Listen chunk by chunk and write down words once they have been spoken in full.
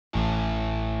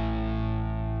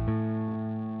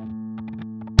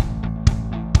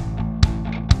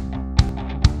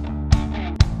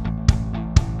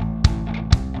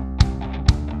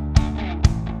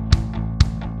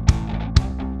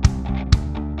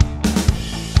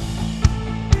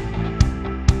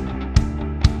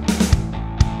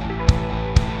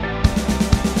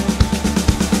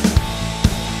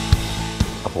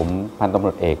พันตำร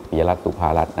วจเอกปิยรัตน์ ตุภา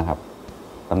รัตน์นะครับ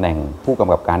ตำแหน่งผู้ก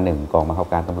ำกับการ1กองบังคับ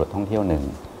การตำรวจท่องเที่ยว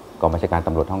1กองบัญชาการต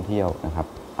ำรวจท่องเที่ยวนะครับ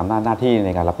อำนาจหน้าที่ใน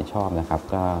การรับผิดชอบนะครับ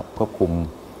ก็ควบคุม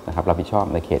นะครับรับผิดชอบ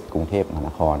ในเขตกรุงเทพมหาน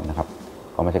ครนะครับ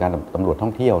กองบัญชาการตำรวจท่อ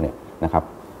งเที่ยวเนี่ยนะครับ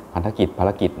ภาร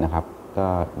กิจนะครับก็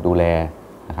ดูแล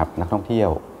นะครับนักท่องเที่ยว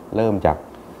เริ่มจาก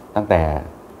ตั้งแต่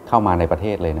เข้ามาในประเท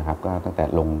ศเลยนะครับก็ตั้งแต่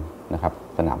ลงนะครับ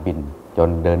สนามบินจน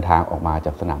เดินทางออกมาจ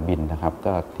ากสนามบินนะครับ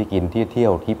ก็ที่กินที่เที่ย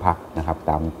วที่พักนะครับ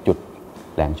ตามจุด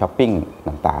แหล่งช้อปปิ้ง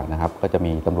ต่างๆนะครับก็จะ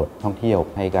มีตำรวจท่องเที่ยว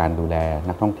ให้การดูแล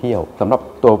นักท่องเที่ยวสำหรับ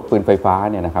ตัวปืนไฟฟ้า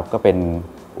เนี่ยนะครับก็เป็น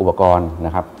อุปกรณ์น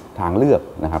ะครับทางเลือก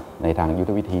นะครับในทางยุท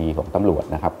ธวิธีของตำรวจ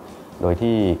นะครับโดย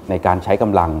ที่ในการใช้ก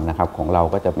ำลังนะครับของเรา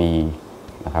ก็จะมี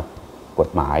นะครับกฎ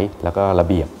หมายแล้วก็ระ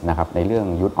เบียบนะครับในเรื่อง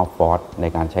use of forceใน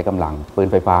การใช้กำลังปืน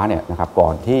ไฟฟ้าเนี่ยนะครับก่อ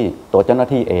นที่ตัวเจ้าหน้า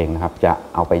ที่เองนะครับจะ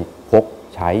เอาไปพก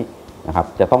ใช้นะครับ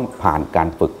จะต้องผ่านการ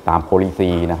ฝึกตาม policy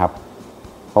นะครับ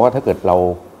เพราะว่าถ้าเกิดเรา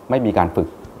ไม่มีการฝึก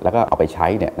แล้วก็เอาไปใช้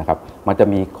เนี่ยนะครับมันจะ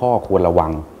มีข้อควรระวั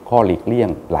งข้อหลีกเลี่ยง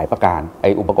หลายประการไอ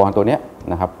อุปกรณ์ตัวนี้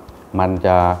นะครับมันจ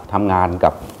ะทำงานกั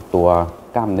บตัว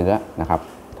กล้ามเนื้อนะครับ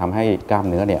ทำให้กล้าม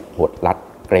เนื้อเนี่ยหดรัด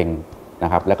เกร็งน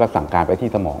ะครับแล้วก็สั่งการไปที่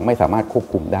สมองไม่สามารถควบ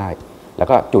คุมได้แล้ว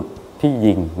ก็จุดที่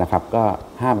ยิงนะครับก็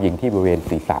ห้ามยิงที่บริเวณ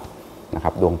ศีรษะนะค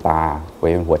รับดวงตาบ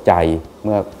ริเวณหัวใจเ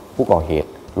มื่อผู้ก่อเหตุ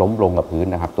ล้มลงกับพื้น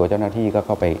นะครับตัวเจ้าหน้าที่ก็เ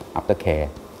ข้าไปอัปเตอร์แค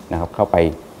ร์นะครับเข้าไป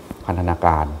พันธนาก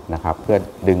ารนะครับเพื่อ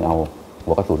ดึงเอา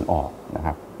หัวกระสุนออกนะค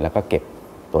รับแล้วก็เก็บ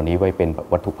ตัวนี้ไว้เป็น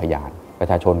วัตถุพยานประ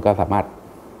ชาชนก็สามารถ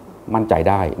มั่นใจ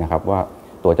ได้นะครับว่า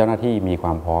ตัวเจ้าหน้าที่มีคว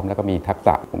ามพร้อมแล้วก็มีทักษ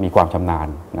ะมีความชำนาญ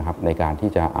นะครับในการที่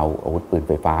จะเอาอาวุธปืนไ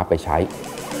ฟฟ้าไปใช้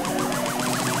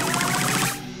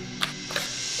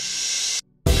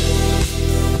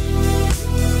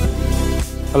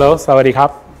Hello, Sawadee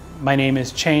Krap. My name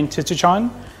is ctidsuchon,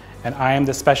 and I am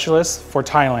the specialist for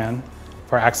Thailand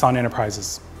for AXON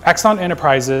Enterprises. AXON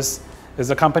Enterprises is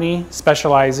a company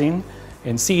specializing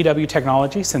in CEW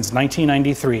technology since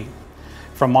 1993,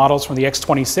 from models from the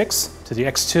X26 to the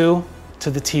X2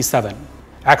 to the T7.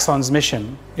 AXON's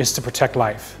mission is to protect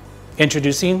life,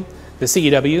 introducing the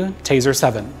CEW TASER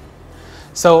 7.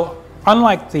 So,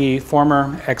 unlike the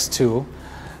former X2,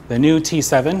 the new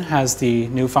T7 has the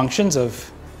new functions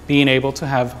of being able to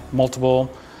have multiple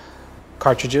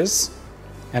cartridges,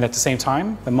 and at the same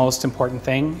time, the most important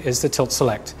thing is the tilt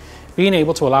select, being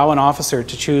able to allow an officer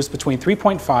to choose between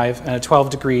 3.5 and a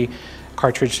 12-degree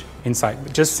cartridge inside,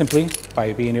 just simply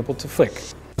by being able to flick.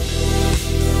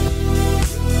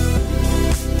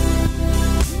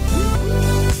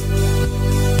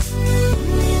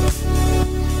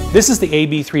 This is the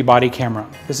AB3 body camera.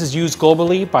 This is used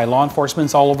globally by law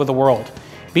enforcement all over the world.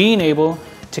 Being able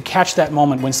to catch that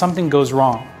moment when something goes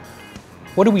wrong.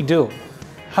 What do?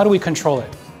 How do we control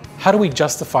it? How do we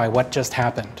justify what just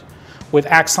happened? With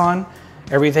AXON,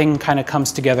 everything kind of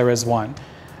comes together as one.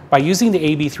 By using the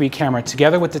AB3 camera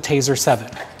together with the TASER 7,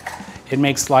 it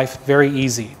makes life very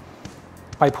easy.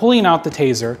 By pulling out the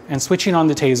TASER and switching on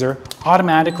the TASER,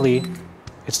 automatically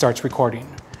it starts recording.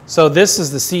 So this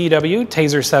is the CEW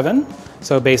TASER 7.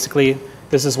 So basically,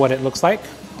 this is what it looks like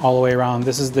all the way around.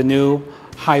 This is the new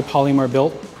high polymer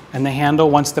built, and the handle,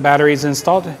 once the battery is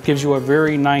installed, gives you a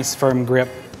very nice firm grip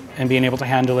and being able to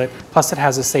handle it. Plus it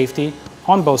has a safety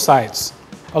on both sides.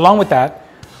 Along with that,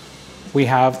 we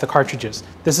have the cartridges.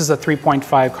 This is a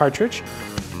 3.5 cartridge.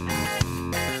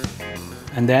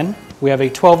 And then we have a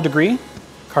 12-degree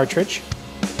cartridge.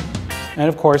 And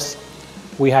of course,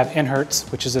 we have inherts,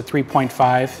 which is a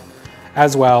 3.5,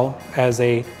 as well as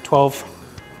a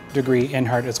 12-degree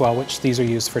inhert as well, which these are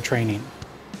used for training.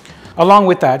 Along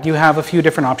with that, you have a few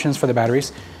different options for the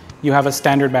batteries. You have a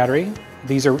standard battery.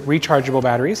 These are rechargeable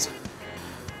batteries.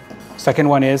 Second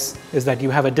one is that you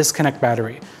have a disconnect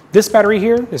battery. This battery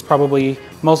here is probably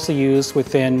mostly used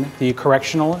within the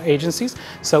correctional agencies.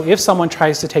 So if someone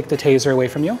tries to take the TASER away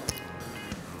from you,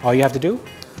 all you have to do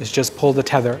is just pull the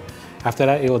tether. After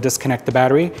that, it will disconnect the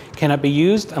battery. Cannot be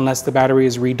used unless the battery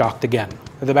is redocked again.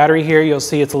 The battery here, you'll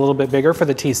see it's a little bit bigger for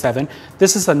the T7.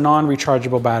 This is a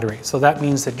non-rechargeable battery. So that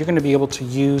means that you're going to be able to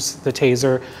use the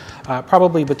TASER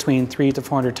probably between 300 to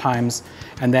 400 times.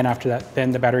 And then after that,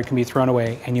 then the battery can be thrown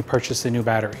away and you purchase a new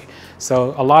battery.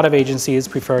 So a lot of agencies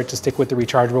prefer to stick with the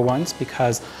rechargeable ones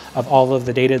because of all of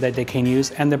the data that they can use.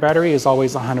 And the battery is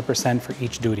always 100% for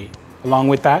each duty. Along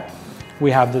with that, we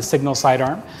have the signal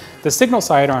sidearm. The signal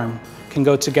sidearm can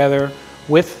go together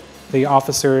with the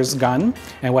officer's gun,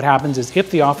 and what happens is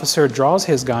if the officer draws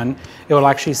his gun, it will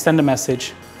actually send a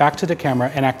message back to the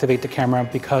camera and activate the camera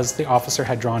because the officer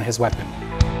had drawn his weapon.